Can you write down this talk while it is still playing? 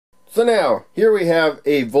So now, here we have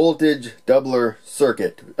a voltage doubler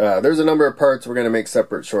circuit. There's a number of parts. We're going to make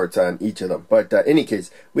separate shorts on each of them. But any case,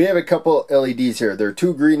 we have a couple LEDs here. There are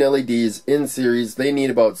two green LEDs in series. They need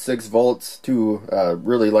about 6 volts to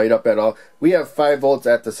really light up at all. We have 5 volts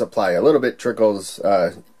at the supply. A little bit trickles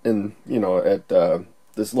in, at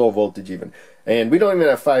this low voltage even. And we don't even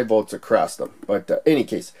have 5 volts across them. But any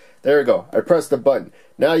case, there we go. I press the button.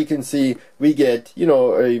 Now you can see we get,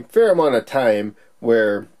 a fair amount of time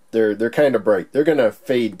where they're kind of bright. They're gonna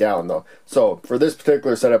fade down though. So for this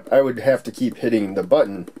particular setup, I would have to keep hitting the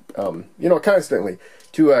button, constantly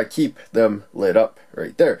to keep them lit up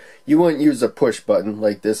right there. You wouldn't use a push button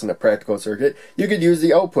like this in a practical circuit. You could use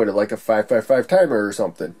the output of like a 555 timer or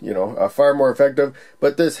something. Far more effective.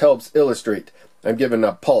 But this helps illustrate. I'm giving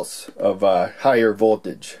a pulse of higher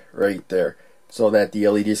voltage right there, so that the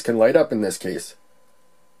LEDs can light up in this case.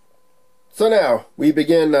 So now, we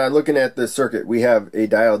begin looking at this circuit. We have a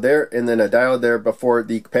diode there, and then a diode there before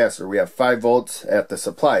the capacitor. We have 5 volts at the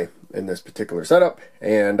supply in this particular setup,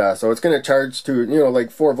 and so it's going to charge to,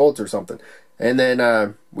 like 4 volts or something. And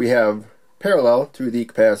then we have, parallel to the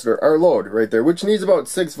capacitor, our load right there, which needs about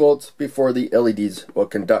 6 volts before the LEDs will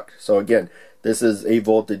conduct. So again, this is a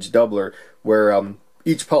voltage doubler where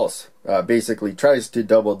each pulse basically tries to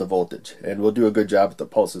double the voltage, and we'll do a good job if the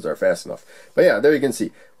pulses are fast enough. But yeah, there you can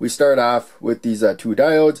see we start off with these 2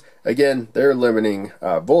 diodes. Again, they're limiting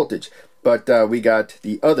voltage, but we got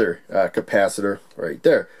the other capacitor right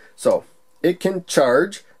there, so it can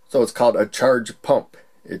charge. So it's called a charge pump.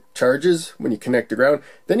 It charges when you connect to ground.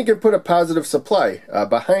 Then you can put a positive supply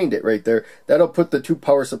behind it right there. That'll put the 2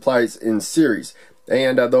 power supplies in series,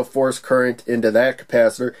 and they'll force current into that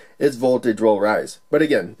capacitor. Its voltage will rise. But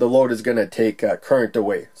again, the load is going to take current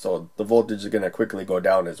away, so the voltage is going to quickly go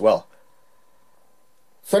down as well.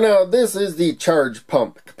 So now this is the charge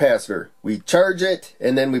pump capacitor. We charge it,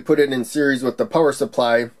 and then we put it in series with the power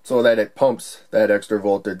supply so that it pumps that extra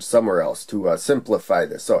voltage somewhere else to simplify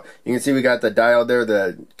this. So you can see we got the diode there.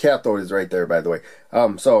 The cathode is right there, by the way.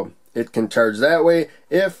 So it can charge that way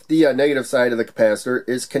if the negative side of the capacitor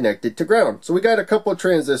is connected to ground. So we got a couple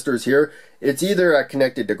transistors here. It's either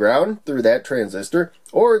connected to ground through that transistor,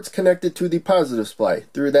 or it's connected to the positive supply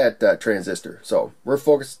through that transistor. So we're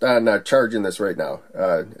focused on charging this right now.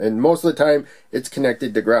 And most of the time it's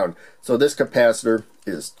connected to ground. So this capacitor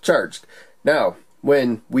is charged. Now,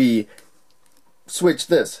 when we switch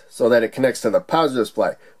this so that it connects to the positive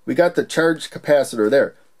supply, we got the charged capacitor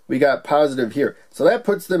there. We got positive here. So that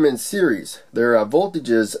puts them in series. Their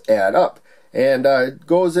voltages add up. And it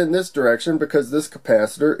goes in this direction because this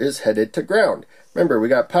capacitor is headed to ground. Remember, we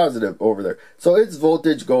got positive over there. So its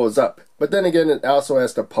voltage goes up. But then again, it also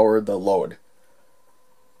has to power the load.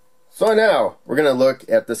 So now, we're going to look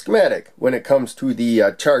at the schematic when it comes to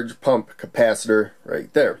the charge pump capacitor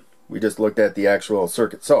right there. We just looked at the actual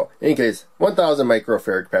circuit. So, in any case, 1000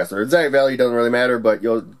 microfarad capacitor. Exact value doesn't really matter, but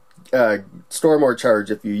you'll store more charge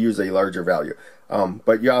if you use a larger value.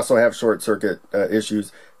 But you also have short circuit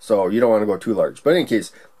issues, so you don't want to go too large. But in any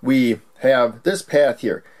case, we have this path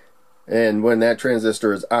here, and when that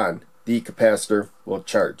transistor is on, the capacitor will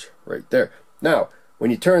charge right there. Now, when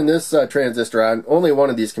you turn this transistor on, only one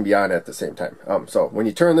of these can be on at the same time. So when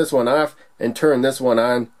you turn this one off and turn this one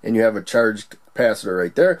on, and you have a charged capacitor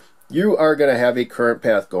right there, you are going to have a current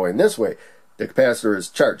path going this way. The capacitor is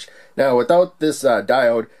charged. Now, without this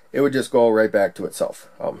diode, it would just go right back to itself.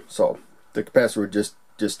 So the capacitor would just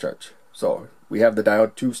discharge. So we have the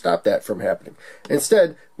diode to stop that from happening.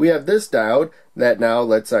 Instead, we have this diode that now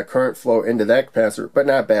lets current flow into that capacitor, but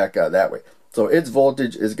not back that way. So its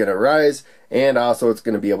voltage is going to rise, and also it's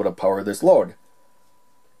going to be able to power this load.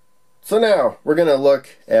 So now we're going to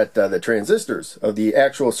look at the transistors of the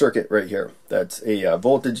actual circuit right here. That's a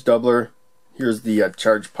voltage doubler. Here's the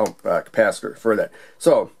charge pump capacitor for that.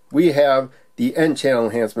 So we have the N-channel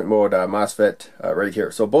enhancement mode MOSFET right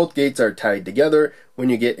here. So both gates are tied together. When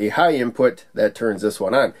you get a high input, that turns this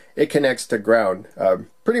one on. It connects to ground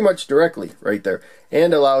pretty much directly right there,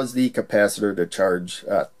 and allows the capacitor to charge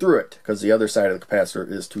through it, because the other side of the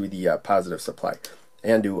capacitor is to the positive supply,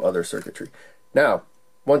 and do other circuitry. Now,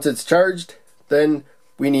 once it's charged, then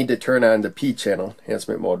we need to turn on the P-channel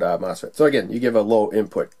enhancement mode MOSFET. So again, you give a low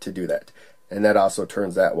input to do that, and that also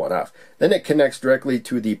turns that one off. Then it connects directly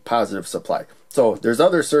to the positive supply. So there's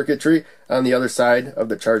other circuitry on the other side of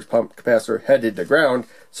the charge pump capacitor headed to ground.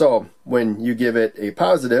 So when you give it a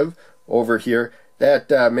positive over here,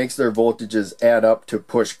 that makes their voltages add up to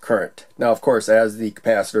push current. Now, of course, as the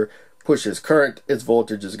capacitor pushes current, its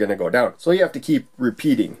voltage is going to go down. So you have to keep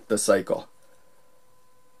repeating the cycle.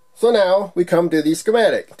 So now we come to the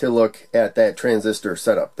schematic to look at that transistor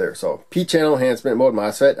setup there. So P-channel enhancement mode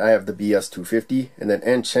MOSFET, I have the BS250, and then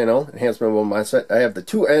N-channel enhancement mode MOSFET, I have the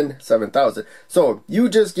 2N7000. So you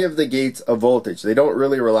just give the gates a voltage. They don't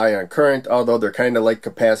really rely on current, although they're kind of like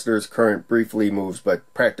capacitors. Current briefly moves,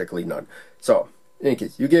 but practically none. So in any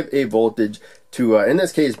case, you give a voltage to, in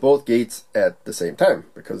this case, both gates at the same time,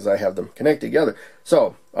 because I have them connected together.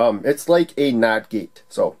 So it's like a NOT gate.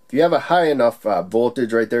 So if you have a high enough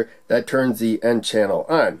voltage right there, that turns the N channel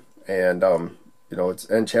on. And, you know, it's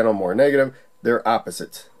N channel more negative. They're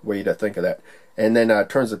opposites, way to think of that. And then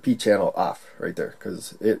turns the P channel off right there,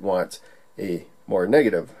 because it wants a more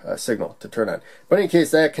negative signal to turn on. But in any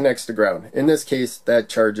case, that connects to ground. In this case, that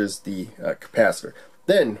charges the capacitor.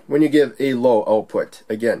 Then, when you give a low output,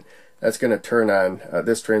 again, that's going to turn on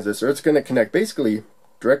this transistor. It's going to connect basically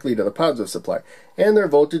directly to the positive supply. And their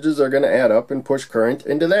voltages are going to add up and push current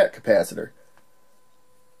into that capacitor.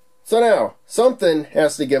 So now, something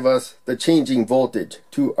has to give us the changing voltage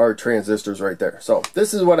to our transistors right there. So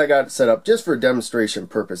this is what I got set up just for demonstration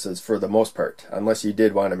purposes for the most part, unless you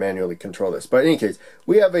did want to manually control this. But in any case,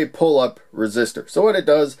 we have a pull-up resistor. So what it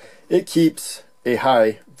does, it keeps a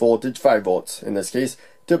high voltage, 5 volts in this case,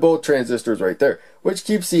 to both transistors right there, which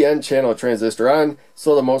keeps the N channel transistor on,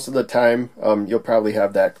 so that most of the time you'll probably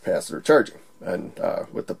have that capacitor charging. And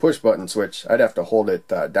with the push button switch, I'd have to hold it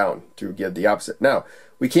down to give the opposite. Now,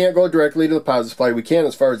 we can't go directly to the positive supply. We can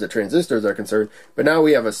as far as the transistors are concerned, but now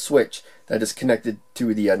we have a switch that is connected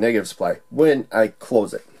to the negative supply when I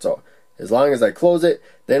close it. So as long as I close it,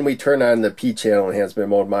 then we turn on the P-channel enhancement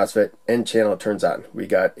mode MOSFET, N-channel turns on. We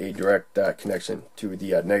got a direct connection to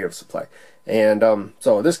the negative supply. And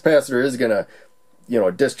so this capacitor is going to, you know,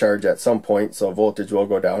 discharge at some point, so voltage will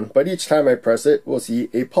go down. But each time I press it, we'll see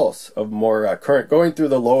a pulse of more current going through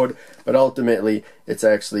the load, but ultimately it's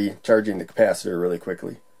actually charging the capacitor really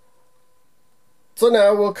quickly. So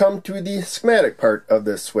now we'll come to the schematic part of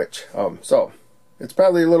this switch. So it's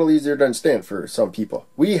probably a little easier to understand for some people.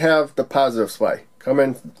 We have the positive supply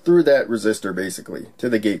coming through that resistor basically to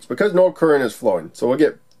the gates because no current is flowing. So we'll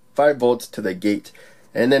get 5 volts to the gate.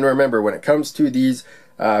 And then remember, when it comes to these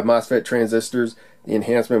MOSFET transistors, the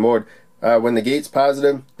enhancement mode, when the gate's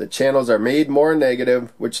positive, the channels are made more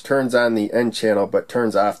negative, which turns on the N channel but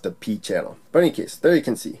turns off the P channel. But in any case, there you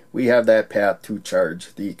can see, we have that path to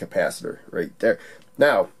charge the capacitor right there.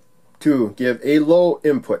 Now, to give a low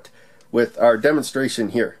input with our demonstration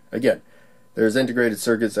here, again, there's integrated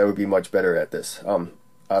circuits that would be much better at this,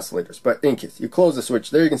 oscillators. But in case, you close the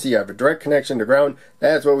switch, there you can see you have a direct connection to ground.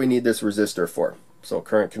 That's what we need this resistor for. So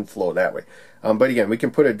current can flow that way. But again, we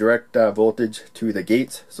can put a direct voltage to the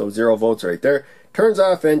gates, so 0 volts right there. Turns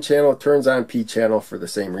off N channel, turns on P channel for the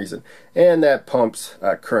same reason. And that pumps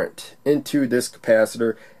current into this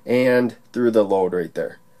capacitor and through the load right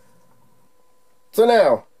there. So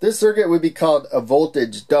now, this circuit would be called a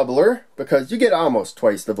voltage doubler because you get almost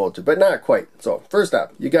twice the voltage, but not quite. So first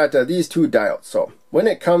up, you got these 2 diodes. So when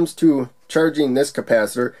it comes to charging this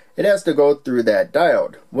capacitor, it has to go through that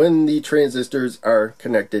diode when the transistors are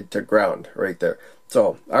connected to ground right there.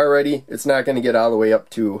 So already it's not going to get all the way up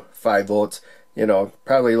to 5 volts, you know,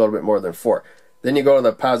 probably a little bit more than 4. Then you go to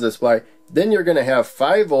the positive supply, then you're going to have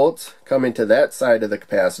 5 volts coming to that side of the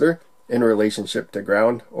capacitor in relationship to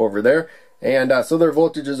ground over there. And so their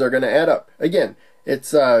voltages are going to add up. Again,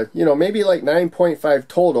 it's, you know, maybe like 9.5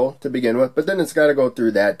 total to begin with, but then it's got to go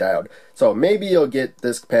through that diode. So maybe you'll get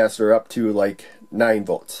this capacitor up to like 9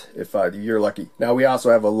 volts if you're lucky. Now we also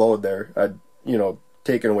have a load there, you know,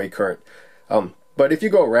 taking away current. But if you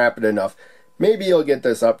go rapid enough, maybe you'll get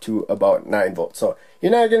this up to about 9 volts. So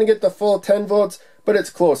you're not going to get the full 10 volts, but it's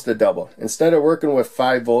close to double. Instead of working with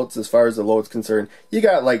 5 volts as far as the load's concerned, you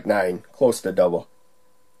got like 9, close to double.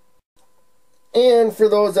 And for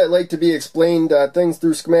those that like to be explained things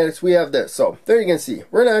through schematics, we have this. So there you can see,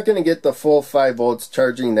 we're not going to get the full 5 volts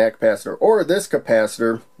charging that capacitor or this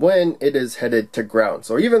capacitor when it is headed to ground.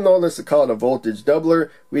 So even though this is called a voltage doubler,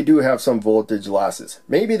 we do have some voltage losses.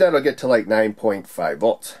 Maybe that'll get to like 9.5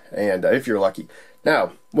 volts, and if you're lucky.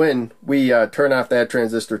 Now, when we turn off that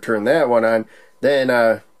transistor, turn that one on,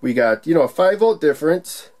 then we got, you know, a 5 volt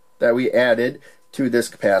difference that we added to this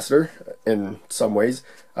capacitor in some ways.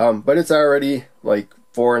 But it's already like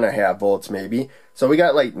 4.5 volts maybe. So we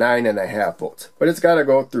got like 9.5 volts. But it's got to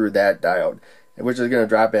go through that diode, which is going to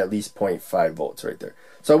drop at least 0.5 volts right there.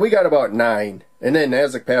 So we got about 9. And then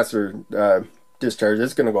as the capacitor discharges,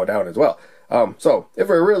 it's going to go down as well. So if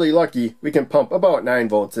we're really lucky, we can pump about 9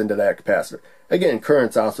 volts into that capacitor. Again,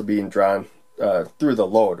 current's also being drawn through the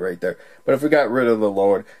load right there. But if we got rid of the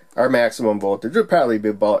load, our maximum voltage would probably be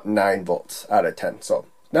about 9 volts out of 10. So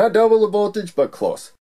not double the voltage, but close.